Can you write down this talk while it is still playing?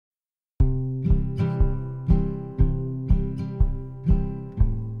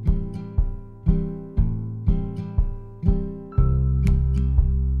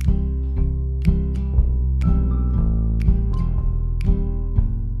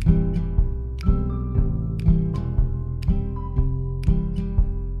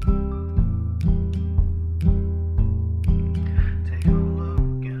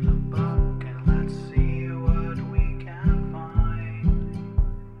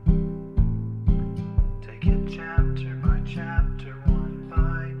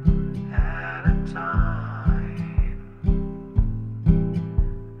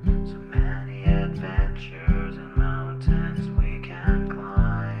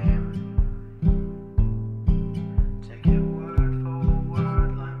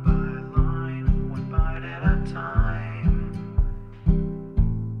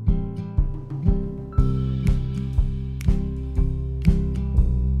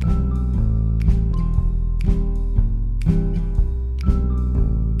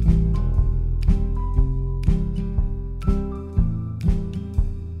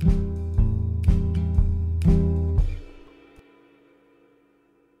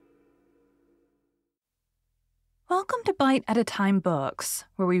Welcome to Bite at a Time Books,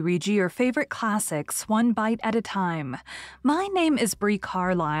 where we read you your favorite classics one bite at a time. My name is Bree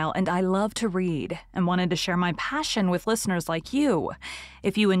Carlile, and I love to read and wanted to share my passion with listeners like you.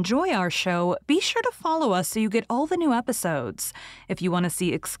 If you enjoy our show, be sure to follow us so you get all the new episodes. If you want to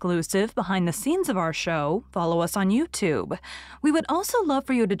see exclusive behind the scenes of our show, follow us on YouTube. We would also love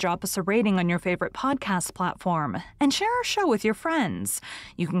for you to drop us a rating on your favorite podcast platform and share our show with your friends.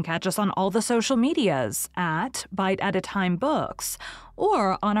 You can catch us on all the social medias at Bite at a Time Books,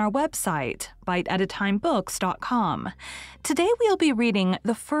 or on our website, biteatatimebooks.com. Today we'll be reading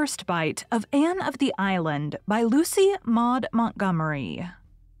the first bite of Anne of the Island by Lucy Maud Montgomery.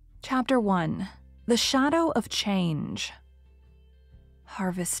 Chapter 1. The Shadow of Change.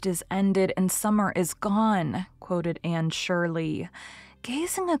 "Harvest is ended and summer is gone," quoted Anne Shirley,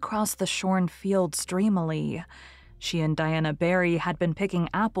 gazing across the shorn fields dreamily. She and Diana Barry had been picking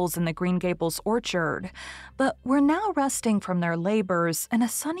apples in the Green Gables orchard, but were now resting from their labors in a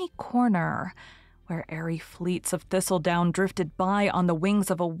sunny corner, where airy fleets of thistledown drifted by on the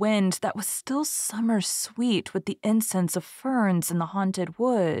wings of a wind that was still summer sweet with the incense of ferns in the haunted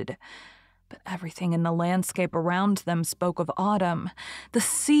wood. But everything in the landscape around them spoke of autumn. The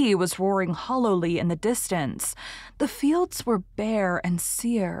sea was roaring hollowly in the distance. The fields were bare and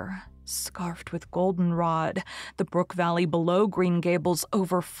sere, scarfed with goldenrod. The brook valley below Green Gables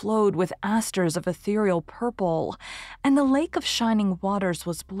overflowed with asters of ethereal purple, and the lake of shining waters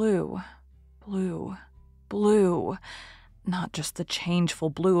was blue, blue, blue. Not just the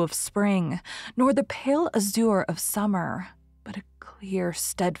changeful blue of spring, nor the pale azure of summer, but a clear,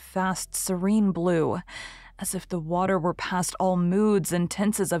 steadfast, serene blue, as if the water were past all moods and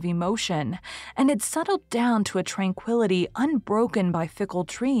tenses of emotion, and had settled down to a tranquility unbroken by fickle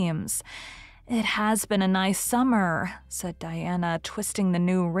dreams. "It has been a nice summer," said Diana, twisting the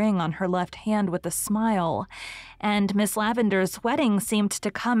new ring on her left hand with a smile, "and Miss Lavender's wedding seemed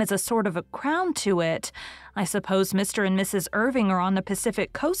to come as a sort of a crown to it. I suppose Mr. and Mrs. Irving are on the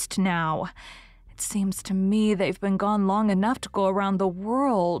Pacific coast now." "It seems to me they've been gone long enough to go around the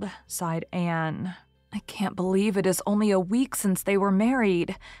world," sighed Anne. "I can't believe it is only a week since they were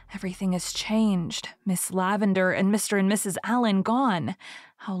married. Everything has changed. Miss Lavender and Mr. and Mrs. Allen gone.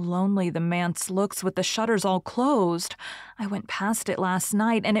 How lonely the manse looks with the shutters all closed. I went past it last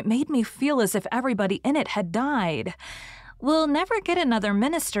night, and it made me feel as if everybody in it had died." "We'll never get another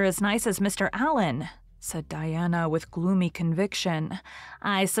minister as nice as Mr. Allen," said Diana with gloomy conviction.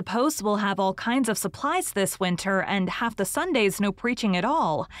 "I suppose we'll have all kinds of supplies this winter, and half the Sundays no preaching at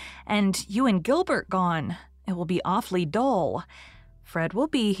all. And you and Gilbert gone. It will be awfully dull." "Fred will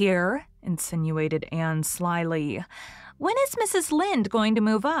be here," insinuated Anne slyly. "When is Mrs. Lynde going to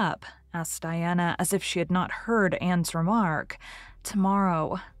move up?" asked Diana, as if she had not heard Anne's remark.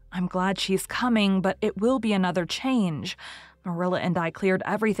 "Tomorrow. I'm glad she's coming, but it will be another change. Marilla and I cleared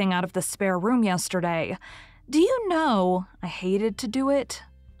everything out of the spare room yesterday. Do you know, I hated to do it.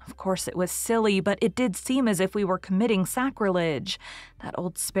 Of course it was silly, but it did seem as if we were committing sacrilege. That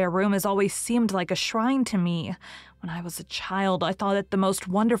old spare room has always seemed like a shrine to me. When I was a child, I thought it the most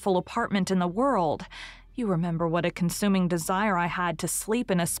wonderful apartment in the world. You remember what a consuming desire I had to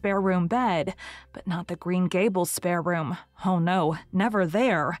sleep in a spare room bed, but not the Green Gables spare room. Oh no, never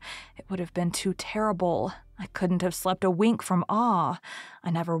there. It would have been too terrible. I couldn't have slept a wink from awe. I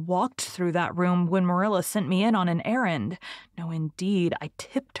never walked through that room when Marilla sent me in on an errand. No, indeed, I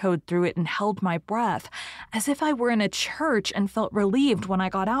tiptoed through it and held my breath, as if I were in a church, and felt relieved when I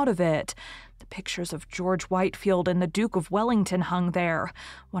got out of it. The pictures of George Whitefield and the Duke of Wellington hung there,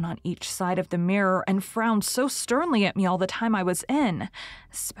 one on each side of the mirror, and frowned so sternly at me all the time I was in,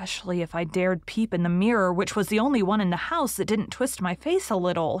 especially if I dared peep in the mirror, which was the only one in the house that didn't twist my face a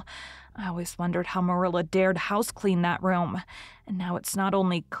little. I always wondered how Marilla dared house-clean that room. And now it's not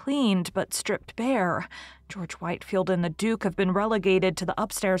only cleaned, but stripped bare. George Whitefield and the Duke have been relegated to the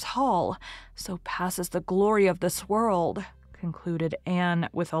upstairs hall. So passes the glory of this world," concluded Anne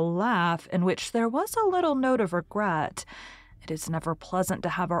with a laugh in which there was a little note of regret. "It is never pleasant to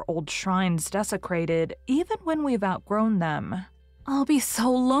have our old shrines desecrated, even when we've outgrown them." "I'll be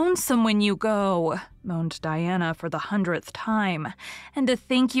so lonesome when you go," moaned Diana for the 100th time. "And to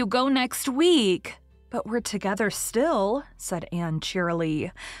think you go next week." "But we're together still," said Anne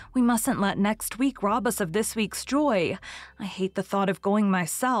cheerily. "We mustn't let next week rob us of this week's joy. I hate the thought of going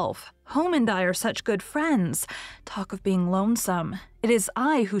myself. Home and I are such good friends. Talk of being lonesome. It is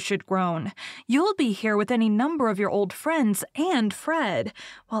I who should groan. You'll be here with any number of your old friends and Fred,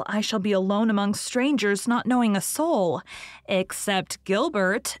 while I shall be alone among strangers not knowing a soul. Except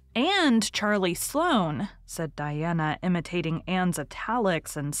Gilbert and Charlie Sloane," said Diana, imitating Anne's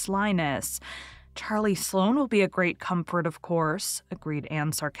italics and slyness. Charlie Sloane will be a great comfort, of course, agreed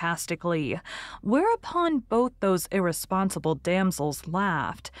Anne sarcastically, whereupon both those irresponsible damsels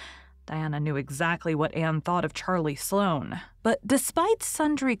laughed. Diana knew exactly what Anne thought of Charlie Sloane, but despite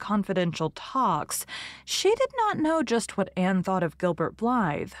sundry confidential talks, she did not know just what Anne thought of Gilbert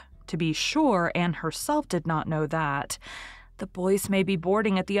Blythe. To be sure, Anne herself did not know that. "The boys may be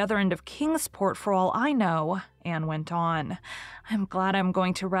boarding at the other end of Kingsport for all I know," Anne went on. "I'm glad I'm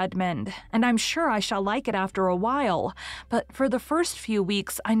going to Redmond, and I'm sure I shall like it after a while, but for the first few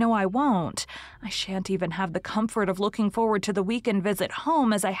weeks I know I won't. I shan't even have the comfort of looking forward to the weekend visit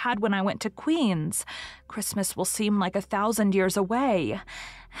home as I had when I went to Queen's. Christmas will seem like 1,000 years away.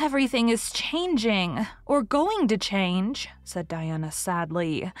 Everything is changing, or going to change," said Diana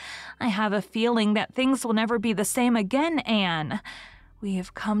sadly. "I have a feeling that things will never be the same again, Anne." "We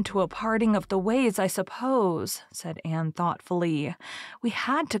have come to a parting of the ways, I suppose," said Anne thoughtfully. "We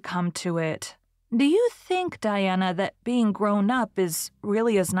had to come to it. Do you think, Diana, that being grown up is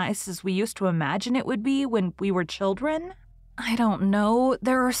really as nice as we used to imagine it would be when we were children?" "I don't know.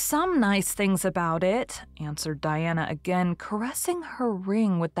 There are some nice things about it," answered Diana again, caressing her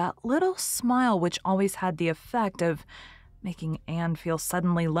ring with that little smile which always had the effect of making Anne feel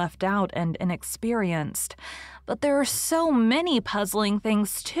suddenly left out and inexperienced. "But there are so many puzzling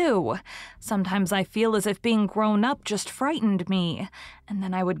things, too. Sometimes I feel as if being grown up just frightened me, and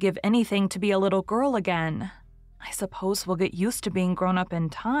then I would give anything to be a little girl again." "I suppose we'll get used to being grown up in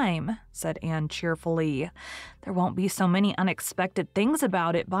time," said Anne cheerfully. "There won't be so many unexpected things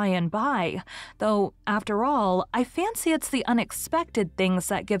about it by and by, though, after all, I fancy it's the unexpected things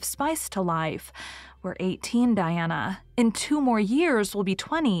that give spice to life. We're 18, Diana. In 2 more years, we'll be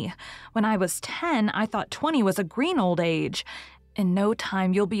 20. When I was 10, I thought 20 was a green old age. In no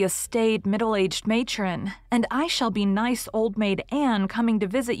time, you'll be a staid, middle-aged matron, and I shall be nice old maid Anne coming to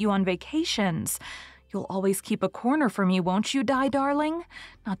visit you on vacations. You'll always keep a corner for me, won't you, Di, darling?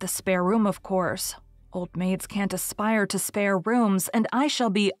 Not the spare room, of course. Old maids can't aspire to spare rooms, and I shall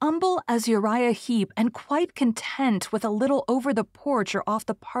be humble as Uriah Heep and quite content with a little over the porch or off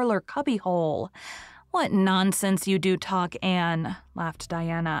the parlor cubbyhole." "What nonsense you do talk, Anne," laughed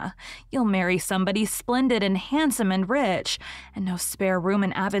Diana. "You'll marry somebody splendid and handsome and rich, and no spare room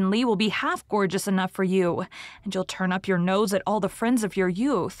in Avonlea will be half gorgeous enough for you, and you'll turn up your nose at all the friends of your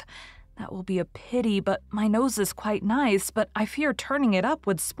youth. That will be a pity, but my nose is quite nice, but I fear turning it up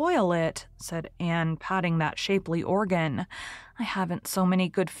would spoil it," said Anne, patting that shapely organ. "I haven't so many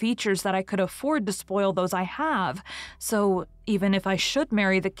good features that I could afford to spoil those I have, so even if I should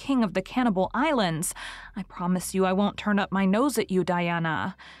marry the king of the Cannibal Islands, I promise you I won't turn up my nose at you,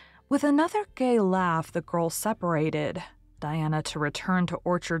 Diana." With another gay laugh, the girls separated, Diana to return to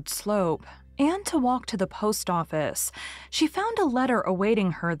Orchard Slope, Anne to walk to the post office. She found a letter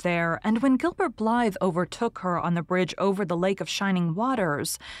awaiting her there, and when Gilbert Blythe overtook her on the bridge over the Lake of Shining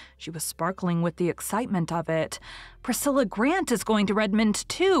Waters, she was sparkling with the excitement of it. "Priscilla Grant is going to Redmond,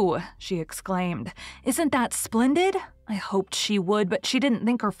 too," she exclaimed. "Isn't that splendid? I hoped she would, but she didn't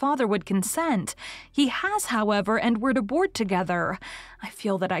think her father would consent. He has, however, and we're to board together. I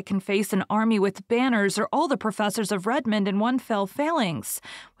feel that I can face an army with banners or all the professors of Redmond in one fell phalanx,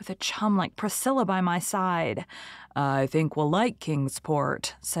 with a chum like Priscilla by my side." "I think we'll like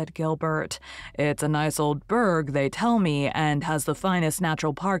Kingsport," said Gilbert. "It's a nice old burg, they tell me, and has the finest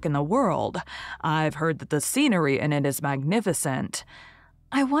natural park in the world. I've heard that the scenery in it is magnificent."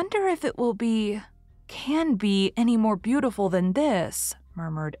 "I wonder if it can be any more beautiful than this,"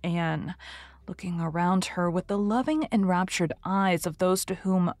 murmured Anne, looking around her with the loving, enraptured eyes of those to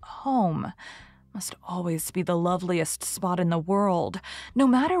whom home must always be the loveliest spot in the world, no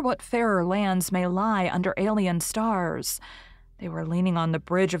matter what fairer lands may lie under alien stars. They were leaning on the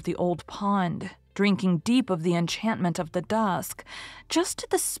bridge of the old pond, drinking deep of the enchantment of the dusk, just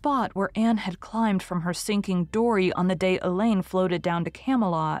at the spot where Anne had climbed from her sinking dory on the day Elaine floated down to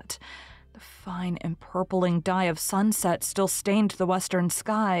Camelot. The fine empurpling dye of sunset still stained the western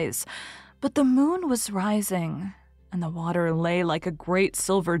skies, but the moon was rising, and the water lay like a great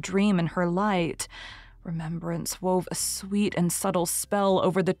silver dream in her light. Remembrance wove a sweet and subtle spell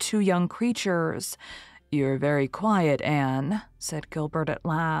over the 2 young creatures. "You're very quiet, Anne," said Gilbert at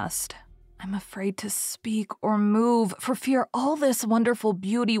last. "I'm afraid to speak or move for fear all this wonderful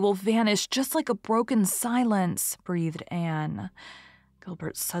beauty will vanish just like a broken silence," breathed Anne.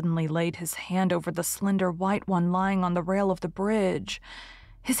 Gilbert suddenly laid his hand over the slender white one lying on the rail of the bridge.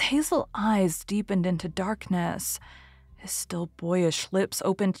 His hazel eyes deepened into darkness. His still boyish lips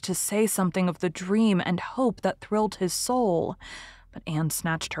opened to say something of the dream and hope that thrilled his soul. But Anne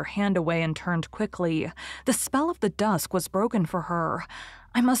snatched her hand away and turned quickly. The spell of the dusk was broken for her.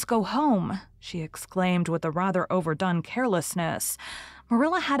 I must go home," she exclaimed with a rather overdone carelessness.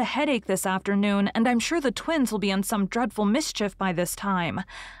 "Marilla had a headache this afternoon, and I'm sure the twins will be in some dreadful mischief by this time.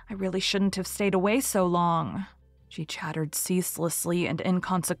 I really shouldn't have stayed away so long." She chattered ceaselessly and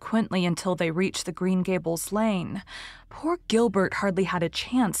inconsequently until they reached the Green Gables lane. Poor Gilbert hardly had a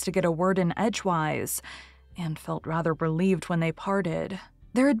chance to get a word in edgewise. Anne felt rather relieved when they parted.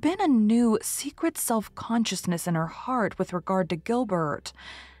 There had been a new, secret self-consciousness in her heart with regard to Gilbert,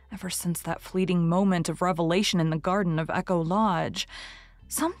 ever since that fleeting moment of revelation in the garden of Echo Lodge.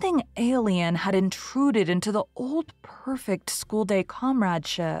 Something alien had intruded into the old perfect school-day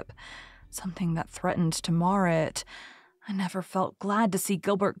comradeship, something that threatened to mar it. "I never felt glad to see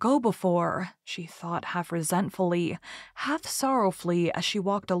Gilbert go before," she thought half resentfully, half sorrowfully as she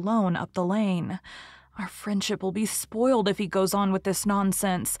walked alone up the lane. "Our friendship will be spoiled if he goes on with this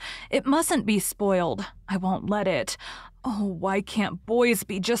nonsense. It mustn't be spoiled. I won't let it. Oh, why can't boys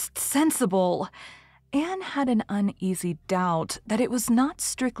be just sensible?" Anne had an uneasy doubt that it was not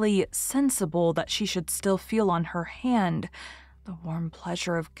strictly sensible that she should still feel on her hand the warm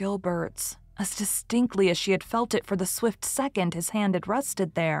pleasure of Gilbert's, as distinctly as she had felt it for the swift second his hand had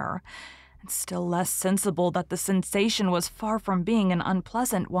rested there, and still less sensible that the sensation was far from being an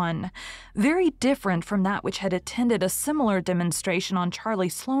unpleasant one, very different from that which had attended a similar demonstration on Charlie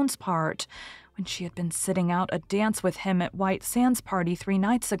Sloane's part, when she had been sitting out a dance with him at White Sands party 3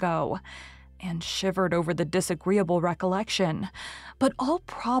 nights ago. And shivered over the disagreeable recollection, but all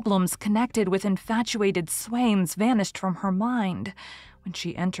problems connected with infatuated swains vanished from her mind when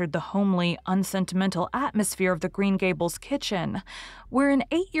she entered the homely, unsentimental atmosphere of the Green Gables kitchen, where an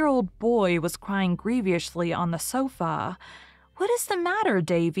 8-year-old boy was crying grievously on the sofa. "What is the matter,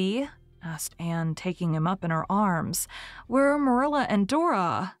 Davy?" asked Anne, taking him up in her arms. "Where are Marilla and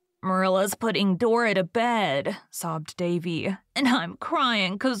Dora?" "Marilla's putting Dora to bed," sobbed Davy. "And I'm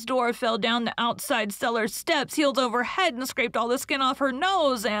crying 'cause Dora fell down the outside cellar steps heels over head and scraped all the skin off her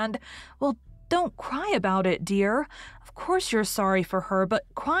nose and—" "Well, don't cry about it, dear. Of course you're sorry for her, but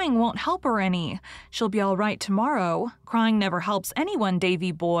crying won't help her any. She'll be all right tomorrow. Crying never helps anyone,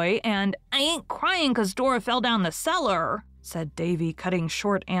 Davy boy, and—" "I ain't crying 'cause Dora fell down the cellar," said Davy, cutting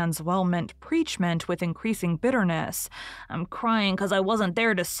short Anne's well-meant preachment with increasing bitterness. "I'm crying 'cause I wasn't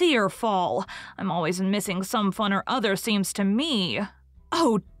there to see her fall. I'm always missing some fun or other, seems to me."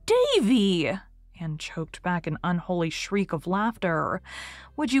 "Oh, Davy!" Anne choked back an unholy shriek of laughter.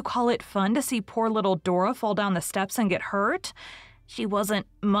 "Would you call it fun to see poor little Dora fall down the steps and get hurt?" "She wasn't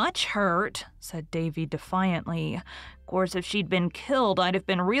much hurt," said Davy defiantly. "Course, if she'd been killed, I'd have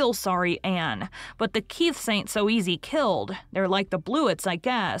been real sorry, Anne. But the Keiths ain't so easy killed. They're like the Blewetts, I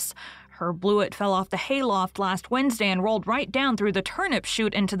guess. Her Blewett fell off the hayloft last Wednesday and rolled right down through the turnip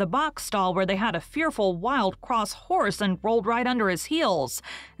chute into the box stall where they had a fearful wild cross horse and rolled right under his heels.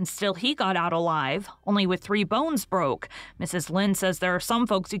 And still he got out alive, only with 3 bones broke. Mrs. Lynde says there are some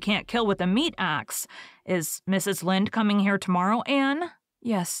folks you can't kill with a meat axe. Is Mrs. Lynde coming here tomorrow, Anne?"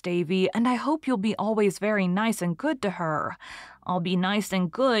 "Yes, Davy, and I hope you'll be always very nice and good to her." "I'll be nice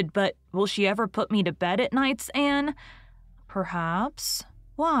and good, but will she ever put me to bed at nights, Anne?" "Perhaps.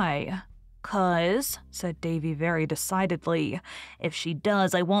 Why?" "'Cause," said Davy very decidedly, "if she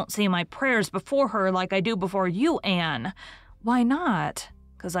does, I won't say my prayers before her like I do before you, Anne." "Why not?"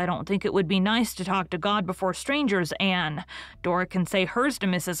 "'Cause I don't think it would be nice to talk to God before strangers, Anne. Dora can say hers to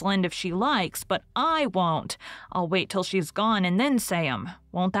Mrs. Lynde if she likes, but I won't. I'll wait till she's gone and then say 'em.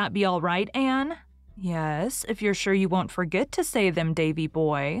 Won't that be all right, Anne?" "Yes, if you're sure you won't forget to say them, Davy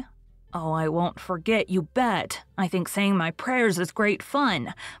boy." "Oh, I won't forget, you bet. I think saying my prayers is great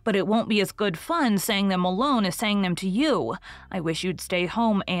fun, but it won't be as good fun saying them alone as saying them to you. I wish you'd stay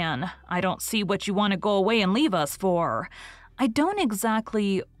home, Anne. I don't see what you want to go away and leave us for." "I don't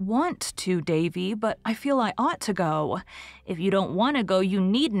exactly want to, Davy, but I feel I ought to go." "If you don't want to go, you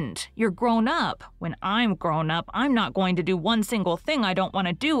needn't. You're grown up. When I'm grown up, I'm not going to do one single thing I don't want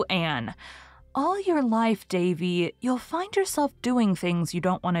to do, Anne." "All your life, Davy, you'll find yourself doing things you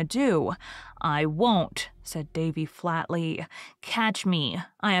don't want to do." "I won't," said Davy flatly. "Catch me.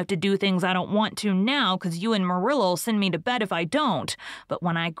 I have to do things I don't want to now 'cause you and Marilla'll send me to bed if I don't. But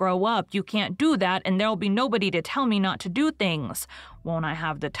when I grow up, you can't do that and there'll be nobody to tell me not to do things. Won't I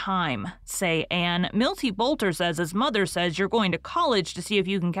have the time? Say, Anne, Milty Boulter says his mother says you're going to college to see if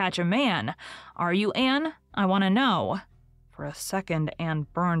you can catch a man. Are you, Anne? I want to know." For a second, Anne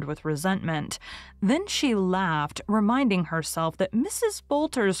burned with resentment. Then she laughed, reminding herself that Mrs.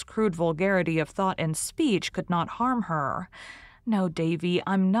 Boulter's crude vulgarity of thought and speech could not harm her. "No, Davy,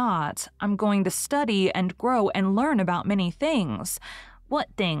 I'm not. I'm going to study and grow and learn about many things." "What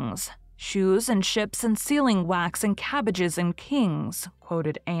things?" "Shoes and ships and sealing wax and cabbages and kings,"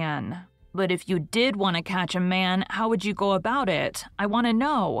 quoted Anne. "But if you did want to catch a man, how would you go about it? I want to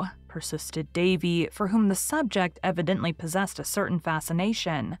know," persisted Davy, for whom the subject evidently possessed a certain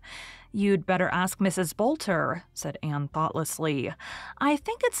fascination. "You'd better ask Mrs. Bolter," said Anne thoughtlessly. "I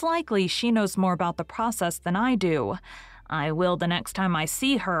think it's likely she knows more about the process than I do." "I will the next time I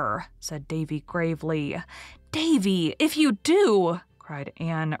see her," said Davy gravely. "Davy, if you do!" cried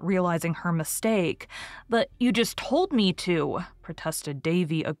Anne, realizing her mistake. "But you just told me to," protested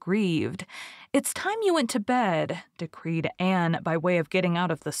Davy, aggrieved. "It's time you went to bed," decreed Anne by way of getting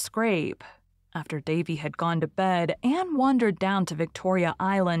out of the scrape. After Davy had gone to bed, Anne wandered down to Victoria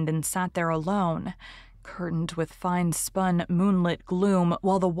Island and sat there alone, curtained with fine-spun moonlit gloom,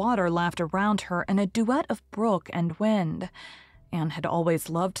 while the water laughed around her in a duet of brook and wind. Anne had always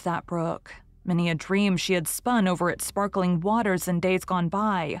loved that brook. Many a dream she had spun over its sparkling waters in days gone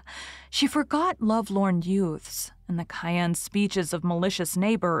by. She forgot lovelorn youths, and the cayenne speeches of malicious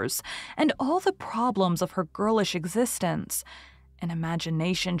neighbors, and all the problems of her girlish existence. In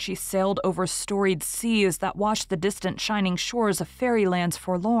imagination, she sailed over storied seas that washed the distant shining shores of fairylands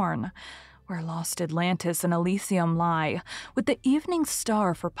forlorn, where lost Atlantis and Elysium lie, with the evening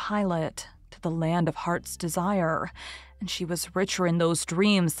star for pilot, to the land of heart's desire. And she was richer in those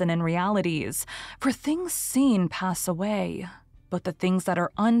dreams than in realities, for things seen pass away, but the things that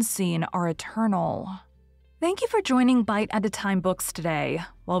are unseen are eternal. Thank you for joining Bite at a Time Books today,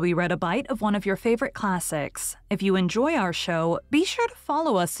 while we read a bite of one of your favorite classics. If you enjoy our show, be sure to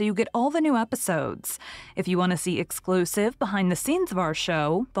follow us so you get all the new episodes. If you want to see exclusive behind the scenes of our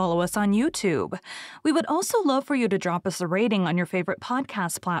show, follow us on YouTube. We would also love for you to drop us a rating on your favorite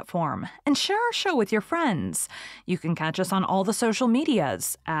podcast platform and share our show with your friends. You can catch us on all the social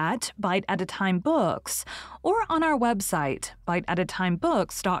medias at Bite at a Time Books or on our website,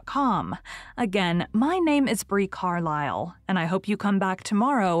 biteatatimebooks.com. Again, my name is Bree Carlile, and I hope you come back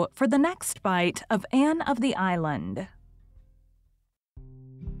tomorrow for the next bite of Anne of the Island.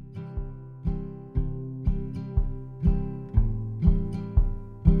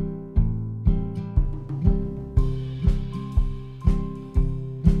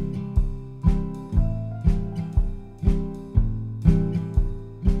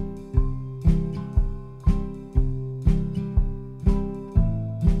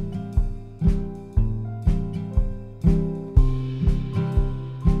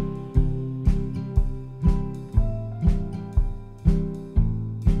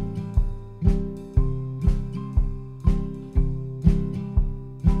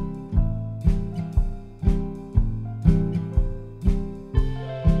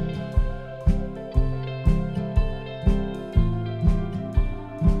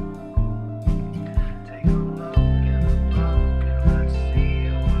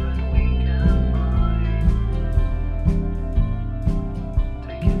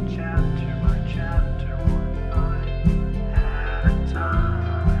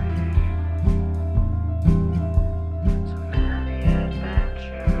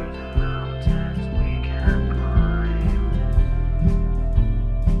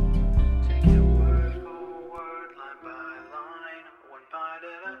 One bite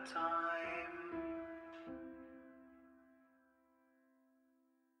at a time.